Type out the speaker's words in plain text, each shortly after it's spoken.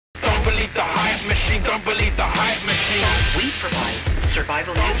Don't believe the hype machine. We provide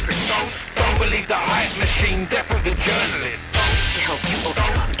survival news for souls Don't believe the hype machine. Death of the journalist. to help you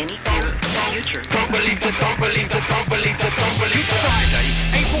overcome any fear of the future. Don't believe the, don't believe the, don't believe the, don't believe the. Friday,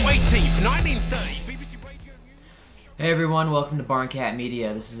 April 18th, 1930, BBC Radio. Hey everyone, welcome to Barncat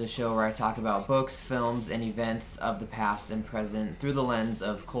Media. This is a show where I talk about books, films, and events of the past and present through the lens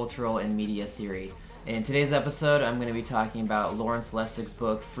of cultural and media theory. In today's episode, I'm going to be talking about Lawrence Lessig's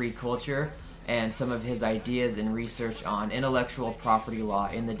book, Free Culture, and some of his ideas and research on intellectual property law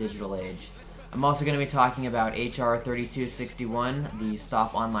in the digital age. I'm also going to be talking about H.R. 3261, the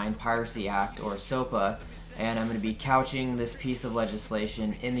Stop Online Piracy Act, or SOPA, and I'm going to be couching this piece of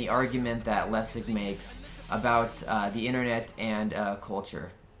legislation in the argument that Lessig makes about the internet and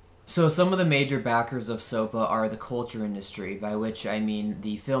culture. So some of the major backers of SOPA are the culture industry, by which I mean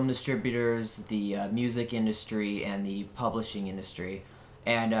the film distributors, the music industry, and the publishing industry.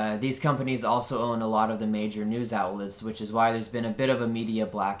 And these companies also own a lot of the major news outlets, which is why there's been a bit of a media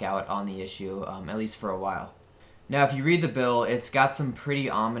blackout on the issue, at least for a while. Now, if you read the bill, it's got some pretty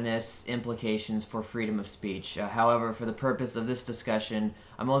ominous implications for freedom of speech. However, for the purpose of this discussion,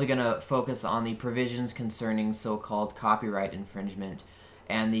 I'm only going to focus on the provisions concerning so-called copyright infringement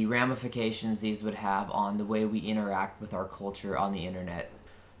and the ramifications these would have on the way we interact with our culture on the internet.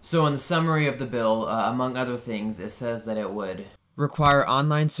 So in the summary of the bill, among other things, it says that it would require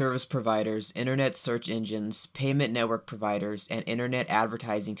online service providers, internet search engines, payment network providers, and internet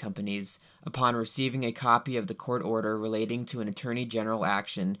advertising companies, upon receiving a copy of the court order relating to an attorney general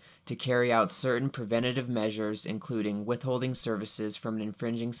action, to carry out certain preventative measures including withholding services from an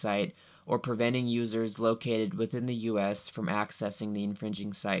infringing site or preventing users located within the U.S. from accessing the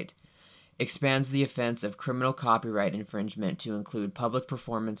infringing site. Expands the offense of criminal copyright infringement to include public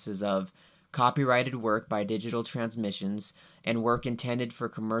performances of copyrighted work by digital transmissions, and work intended for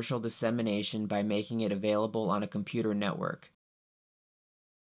commercial dissemination by making it available on a computer network.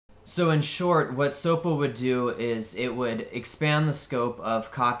 So in short, what SOPA would do is it would expand the scope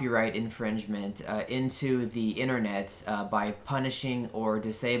of copyright infringement into the internet by punishing or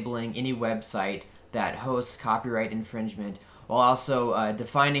disabling any website that hosts copyright infringement, while also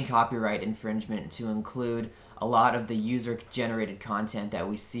defining copyright infringement to include a lot of the user-generated content that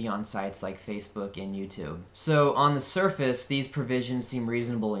we see on sites like Facebook and YouTube. So on the surface, these provisions seem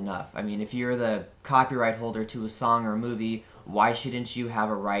reasonable enough. I mean, if you're the copyright holder to a song or a movie, why shouldn't you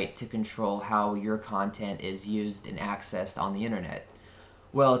have a right to control how your content is used and accessed on the internet?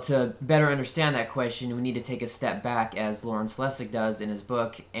 Well, to better understand that question, we need to take a step back, as Lawrence Lessig does in his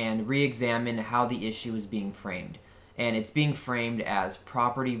book, and re-examine how the issue is being framed. And it's being framed as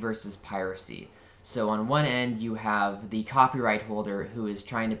property versus piracy. So on one end, you have the copyright holder who is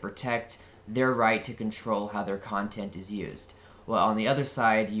trying to protect their right to control how their content is used. Well, on the other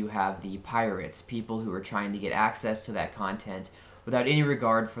side, you have the pirates, people who are trying to get access to that content without any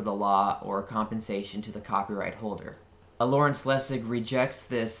regard for the law or compensation to the copyright holder. Lawrence Lessig rejects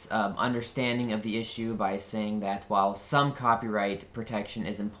this understanding of the issue by saying that while some copyright protection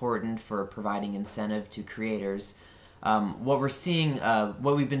is important for providing incentive to creators, what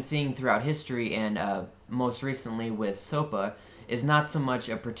we've been seeing throughout history and most recently with SOPA is not so much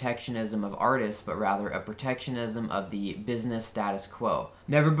a protectionism of artists, but rather a protectionism of the business status quo.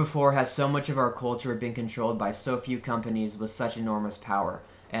 Never before has so much of our culture been controlled by so few companies with such enormous power,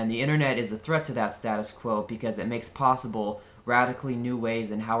 and the internet is a threat to that status quo because it makes possible radically new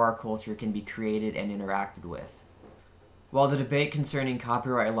ways in how our culture can be created and interacted with. While the debate concerning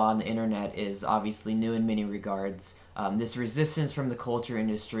copyright law on the internet is obviously new in many regards, this resistance from the culture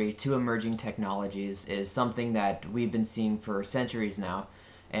industry to emerging technologies is something that we've been seeing for centuries now.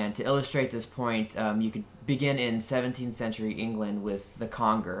 And to illustrate this point, you could begin in 17th century England with the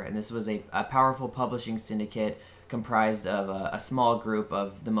Conger, and this was a powerful publishing syndicate comprised of a small group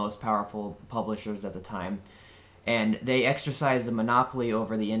of the most powerful publishers at the time. And they exercised a monopoly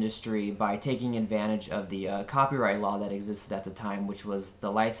over the industry by taking advantage of the copyright law that existed at the time, which was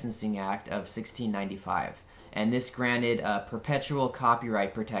the Licensing Act of 1695. And this granted perpetual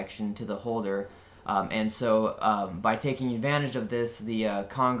copyright protection to the holder. And so by taking advantage of this, the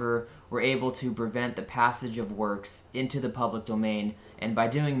Conger were able to prevent the passage of works into the public domain. And by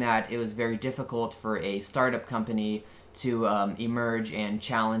doing that, it was very difficult for a startup company to emerge and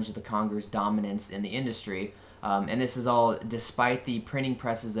challenge the Conger's dominance in the industry. And this is all despite the printing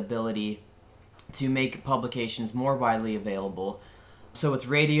press's ability to make publications more widely available. So with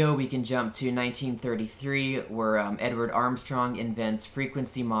radio, we can jump to 1933, where Edward Armstrong invents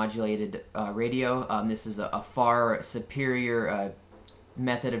frequency-modulated radio. This is a far superior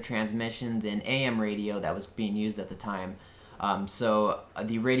method of transmission than AM radio that was being used at the time.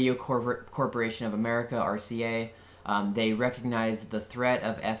 The Radio Corporation of America, RCA, they recognize the threat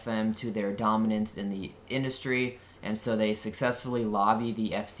of FM to their dominance in the industry, and so they successfully lobby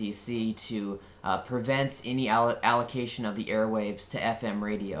the FCC to prevent any allocation of the airwaves to FM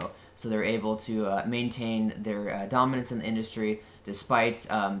radio. So they're able to maintain their dominance in the industry despite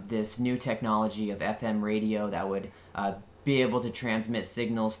this new technology of FM radio that would be able to transmit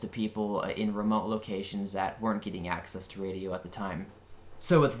signals to people in remote locations that weren't getting access to radio at the time.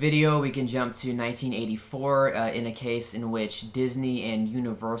 So with video, we can jump to 1984 in a case in which Disney and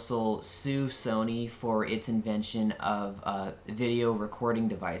Universal sue Sony for its invention of video recording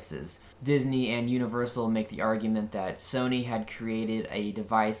devices. Disney and Universal make the argument that Sony had created a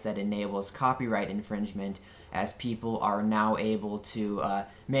device that enables copyright infringement, as people are now able to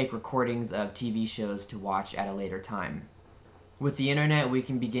make recordings of TV shows to watch at a later time. With the internet, we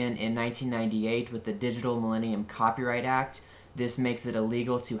can begin in 1998 with the Digital Millennium Copyright Act. This makes it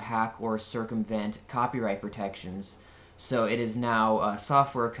illegal to hack or circumvent copyright protections. So it is now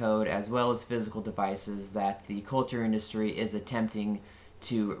software code as well as physical devices that the culture industry is attempting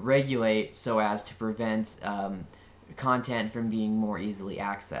to regulate so as to prevent content from being more easily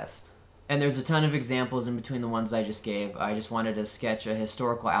accessed. And there's a ton of examples in between the ones I just gave. I just wanted to sketch a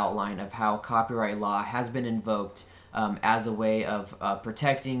historical outline of how copyright law has been invoked as a way of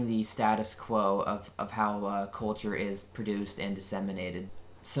protecting the status quo of how culture is produced and disseminated.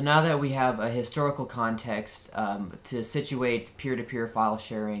 So now that we have a historical context to situate peer-to-peer file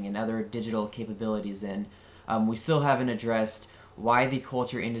sharing and other digital capabilities in, we still haven't addressed why the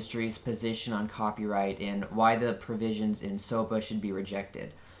culture industry's position on copyright and why the provisions in SOPA should be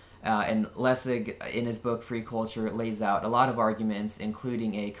rejected. And Lessig, in his book Free Culture, lays out a lot of arguments,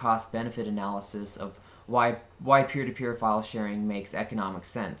 including a cost-benefit analysis of why peer-to-peer file sharing makes economic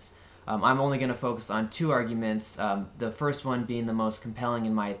sense. I'm only going to focus on two arguments, the first one being the most compelling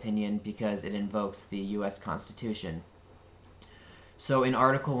in my opinion because it invokes the U.S. Constitution. So in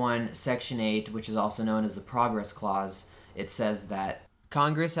Article 1, Section 8, which is also known as the Progress Clause, it says that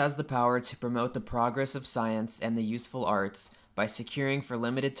Congress has the power to promote the progress of science and the useful arts by securing for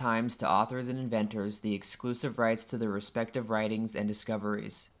limited times to authors and inventors the exclusive rights to their respective writings and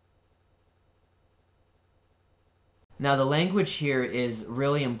discoveries. Now, the language here is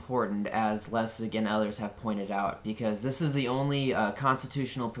really important, as Lessig and others have pointed out, because this is the only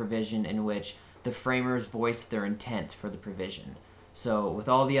constitutional provision in which the framers voiced their intent for the provision. So, with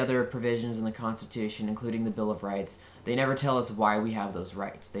all the other provisions in the Constitution, including the Bill of Rights, they never tell us why we have those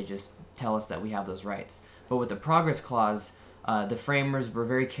rights. They just tell us that we have those rights. But with the Progress Clause, the framers were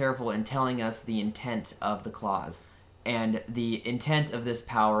very careful in telling us the intent of the clause. And the intent of this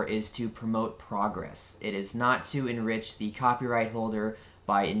power is to promote progress. It is not to enrich the copyright holder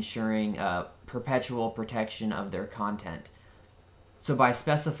by ensuring perpetual protection of their content. So by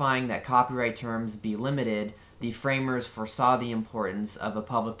specifying that copyright terms be limited, the framers foresaw the importance of a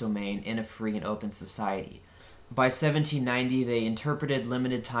public domain in a free and open society. By 1790, they interpreted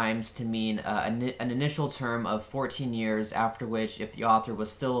limited times to mean an initial term of 14 years, after which, if the author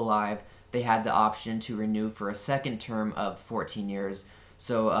was still alive, they had the option to renew for a second term of 14 years,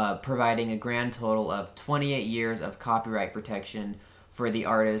 so providing a grand total of 28 years of copyright protection for the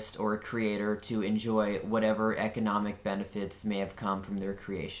artist or creator to enjoy whatever economic benefits may have come from their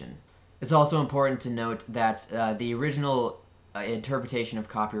creation. It's also important to note that the original interpretation of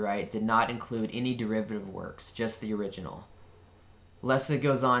copyright did not include any derivative works, just the original. Lessig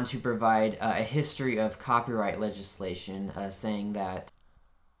goes on to provide a history of copyright legislation, saying that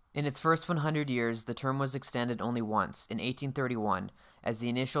in its first 100 years, the term was extended only once, in 1831, as the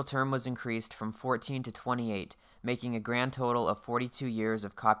initial term was increased from 14 to 28, making a grand total of 42 years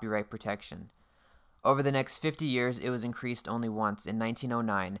of copyright protection. Over the next 50 years, it was increased only once, in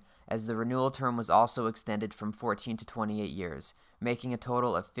 1909, as the renewal term was also extended from 14 to 28 years, making a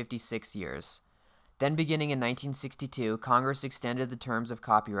total of 56 years. Then beginning in 1962, Congress extended the terms of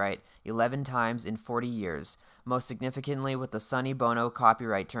copyright 11 times in 40 years, most significantly with the Sonny Bono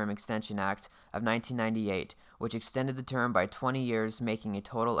Copyright Term Extension Act of 1998, which extended the term by 20 years, making a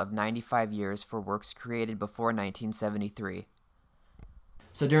total of 95 years for works created before 1973.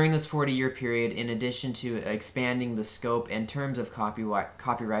 So during this 40-year period, in addition to expanding the scope and terms of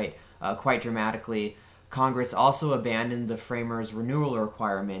copyright quite dramatically, Congress also abandoned the framers' renewal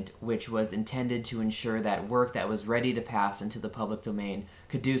requirement, which was intended to ensure that work that was ready to pass into the public domain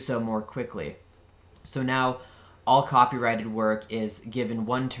could do so more quickly. So now, all copyrighted work is given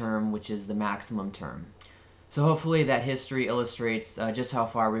one term, which is the maximum term. So hopefully that history illustrates just how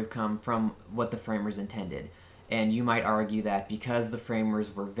far we've come from what the framers intended. And you might argue that because the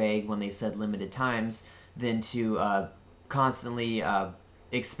framers were vague when they said limited times, then to constantly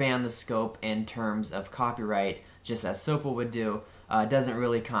expand the scope in terms of copyright, just as SOPA would do, doesn't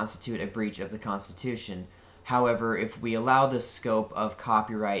really constitute a breach of the Constitution. However, if we allow the scope of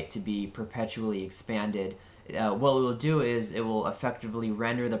copyright to be perpetually expanded, what it will do is it will effectively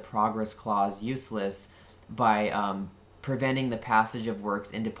render the Progress Clause useless by preventing the passage of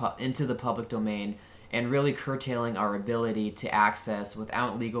works into the public domain and really curtailing our ability to access,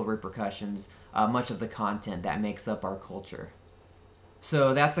 without legal repercussions, much of the content that makes up our culture.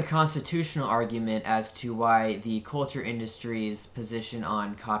 So that's a constitutional argument as to why the culture industry's position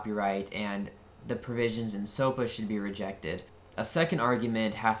on copyright and the provisions in SOPA should be rejected. A second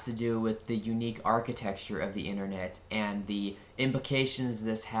argument has to do with the unique architecture of the internet and the implications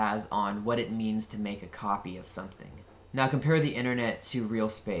this has on what it means to make a copy of something. Now compare the internet to real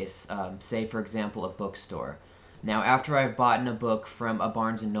space, say for example a bookstore. Now after I've bought a book from a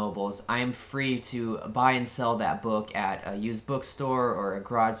Barnes & Noble's, I am free to buy and sell that book at a used bookstore or a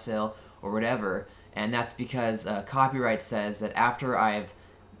garage sale or whatever, and that's because copyright says that after I've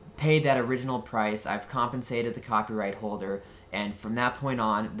paid that original price, I've compensated the copyright holder, and from that point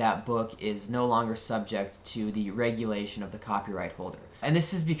on, that book is no longer subject to the regulation of the copyright holder. And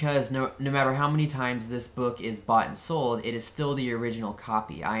this is because no matter how many times this book is bought and sold, it is still the original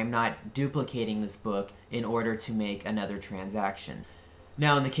copy. I am not duplicating this book in order to make another transaction.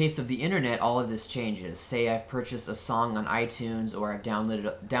 Now, in the case of the internet, all of this changes. Say I've purchased a song on iTunes, or I've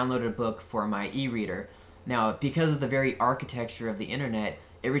downloaded a book for my e-reader. Now, because of the very architecture of the internet,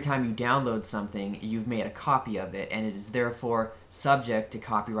 every time you download something, you've made a copy of it, and it is therefore subject to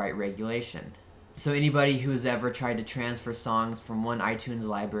copyright regulation. So anybody who's ever tried to transfer songs from one iTunes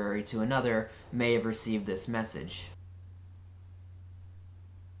library to another may have received this message.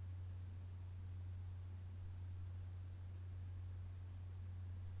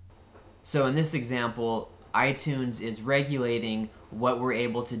 So in this example, iTunes is regulating what we're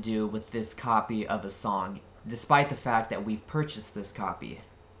able to do with this copy of a song, despite the fact that we've purchased this copy,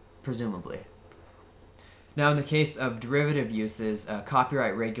 presumably. Now in the case of derivative uses,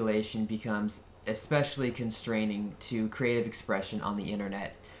 copyright regulation becomes especially constraining to creative expression on the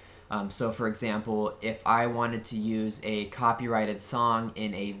internet. So for example, if I wanted to use a copyrighted song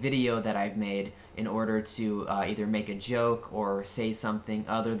in a video that I've made in order to either make a joke or say something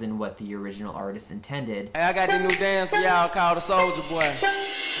other than what the original artist intended. Hey, I got this new dance for y'all called the Soldier Boy.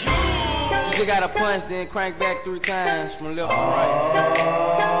 You just gotta punch, then crank back 3 times from left to right.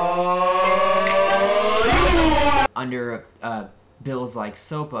 Under bills like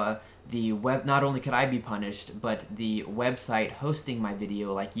SOPA, not only could I be punished, but the website hosting my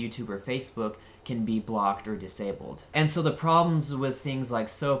video, like YouTube or Facebook, can be blocked or disabled. And so the problems with things like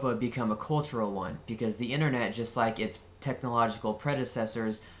SOPA become a cultural one, because the internet, just like its technological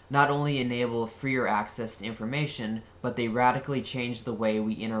predecessors, not only enable freer access to information, but they radically change the way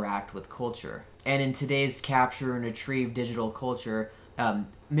we interact with culture. And in today's capture and retrieve digital culture,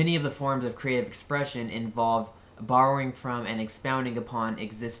 many of the forms of creative expression involve borrowing from and expounding upon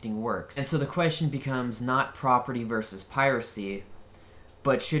existing works. And so the question becomes not property versus piracy,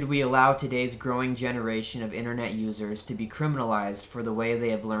 but should we allow today's growing generation of internet users to be criminalized for the way they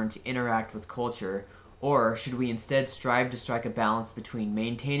have learned to interact with culture, or should we instead strive to strike a balance between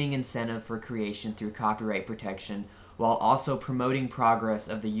maintaining incentive for creation through copyright protection while also promoting progress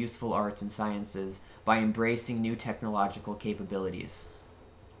of the useful arts and sciences by embracing new technological capabilities?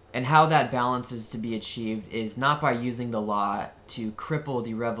 And how that balance is to be achieved is not by using the law to cripple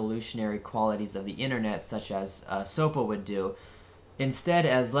the revolutionary qualities of the internet, such as SOPA would do. Instead,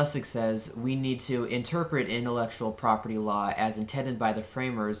 as Lessig says, we need to interpret intellectual property law as intended by the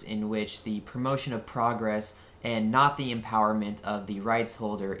framers, in which the promotion of progress and not the empowerment of the rights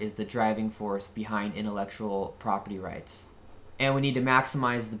holder is the driving force behind intellectual property rights. And we need to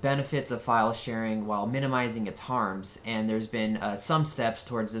maximize the benefits of file sharing while minimizing its harms, and there's been some steps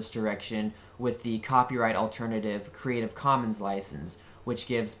towards this direction with the copyright alternative Creative Commons license, which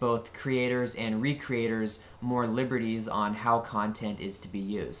gives both creators and recreators more liberties on how content is to be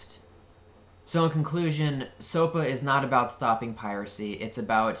used. So in conclusion, SOPA is not about stopping piracy, it's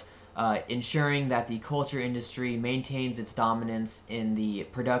about ensuring that the culture industry maintains its dominance in the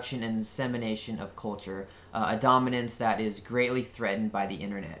production and dissemination of culture, a dominance that is greatly threatened by the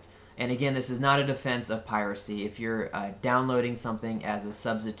internet. And again, this is not a defense of piracy. If you're downloading something as a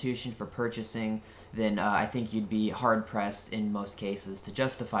substitution for purchasing, then I think you'd be hard-pressed in most cases to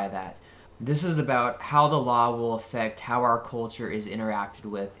justify that. This is about how the law will affect how our culture is interacted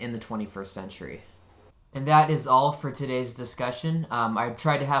with in the 21st century. And that is all for today's discussion. I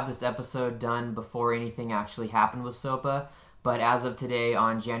tried to have this episode done before anything actually happened with SOPA, but as of today,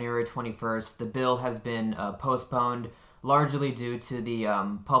 on January 21st, the bill has been postponed largely due to the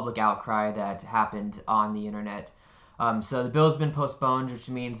public outcry that happened on the internet. So the bill's been postponed, which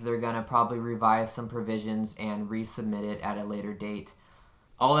means they're going to probably revise some provisions and resubmit it at a later date.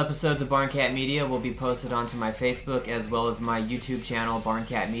 All episodes of Barncat Media will be posted onto my Facebook as well as my YouTube channel,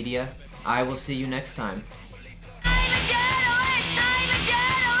 Barncat Media. I will see you next time.